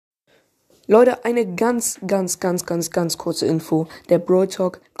Leute, eine ganz kurze Info. Der Brawl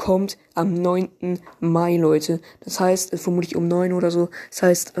Talk kommt am 9. Mai, Leute. Das heißt, vermutlich um 9 oder so. Das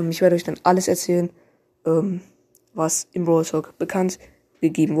heißt, ich werde euch dann alles erzählen, was im Brawl Talk bekannt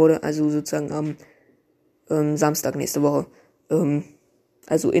gegeben wurde. Also sozusagen am Samstag nächste Woche.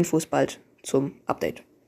 Also Infos bald zum Update.